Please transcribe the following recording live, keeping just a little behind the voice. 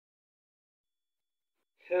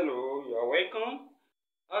Hello, you are welcome.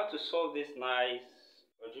 How to solve this nice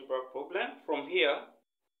algebra problem. From here,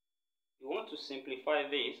 we want to simplify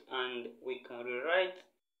this and we can rewrite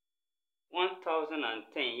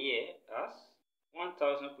 1010 here as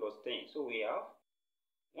 1000 plus 10. So we have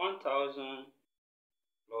 1000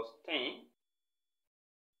 plus 10,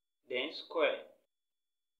 then square.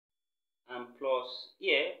 And plus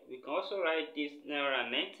here, we can also write this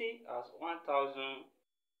 990 as 1000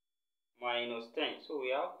 minus 10. So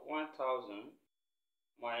we have 1000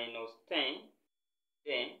 minus 10,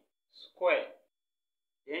 then square,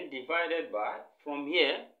 then divided by, from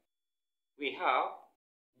here we have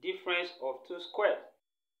difference of two squares.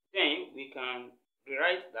 Then we can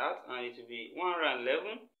rewrite that and it will be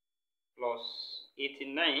 111 plus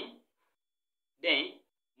 89, then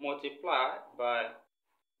multiply by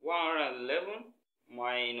 111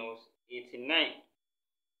 minus 89.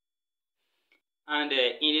 And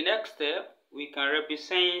in the next step, we can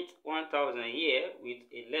represent 1000 here with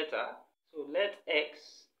a letter. So let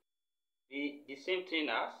x be the same thing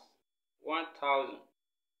as 1000.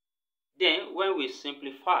 Then when we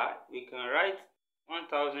simplify, we can write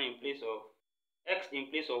 1000 in place of x in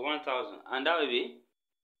place of 1000. And that will be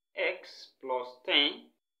x plus 10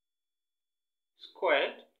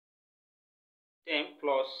 squared, then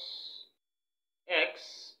plus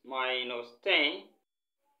x minus 10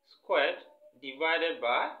 squared divided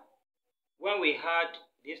by, when we add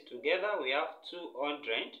this together, we have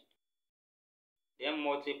 200, then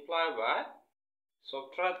multiply by,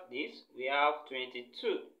 subtract this, we have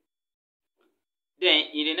 22. Then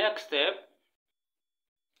in the next step,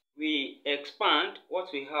 we expand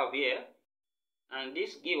what we have here, and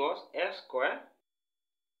this gives us x squared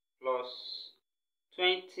plus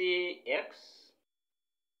 20x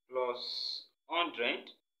plus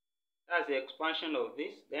 100. That's the expansion of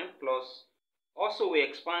this. Then plus, also we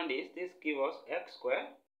expand this gives us x squared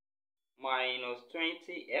minus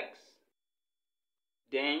 20x,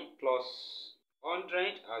 then plus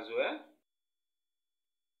 100 as well,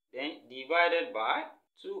 then divided by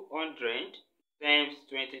 200 times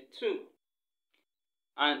 22.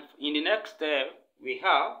 And in the next step, we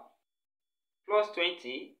have plus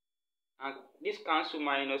 20, and this cancel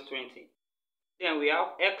minus 20. Then we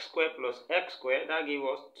have x squared plus x squared, that gives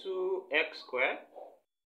us 2x squared.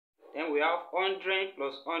 Then we have 100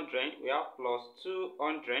 plus 100, we have plus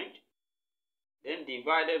 200, then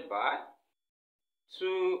divided by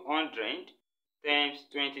 200 times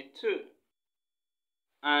 22.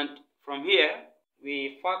 And from here,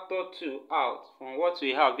 we factor 2 out from what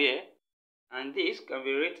we have here, and this can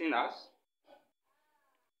be written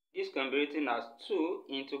as 2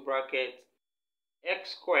 into bracket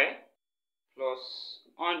x squared plus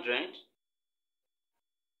 100,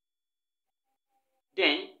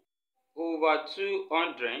 then over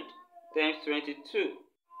 200 times 22.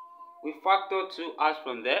 We factor 2 out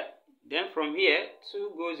from there. Then from here,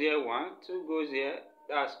 2 goes here, 1, 2 goes here,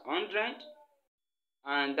 that's 100.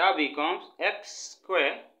 And that becomes x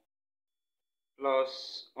squared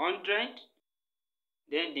plus 100,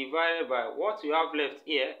 then divided by, what we have left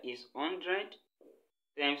here is 100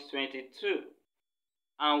 times 22.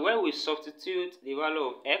 And when we substitute the value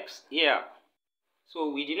of x here, so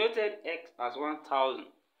we denoted x as 1000.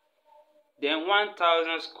 Then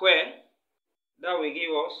 1000 squared, that will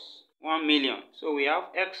give us 1 million. So we have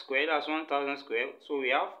x squared as 1000 squared. So we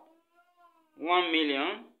have 1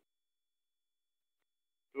 million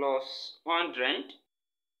plus 100,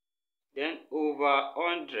 then over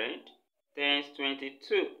 100 times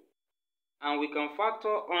 22. And we can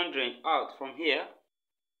factor 100 out from here.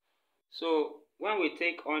 So when we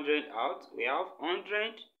take 100 out, we have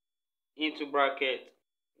 100 into bracket.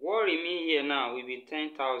 What remains here now will be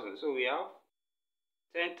 10,000. So we have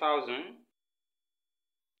 10,000.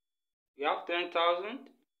 We have 10,000.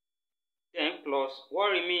 Then plus,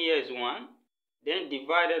 what remains here is 1. Then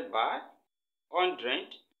divided by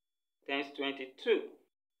 100 times 22.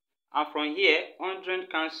 And from here, 100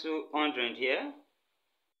 cancel 100 here.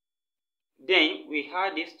 Then we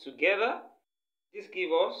add this together. This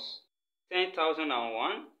gives us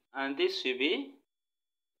 10,001. And this will be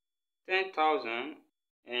 10,001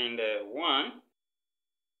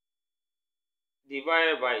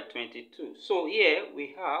 divided by 22. So here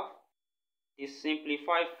we have the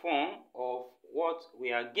simplified form of what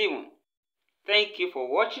we are given. Thank you for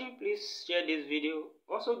watching. Please share this video.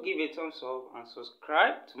 Also give a thumbs up and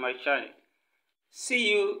subscribe to my channel.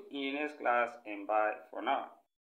 See you in the next class and bye for now.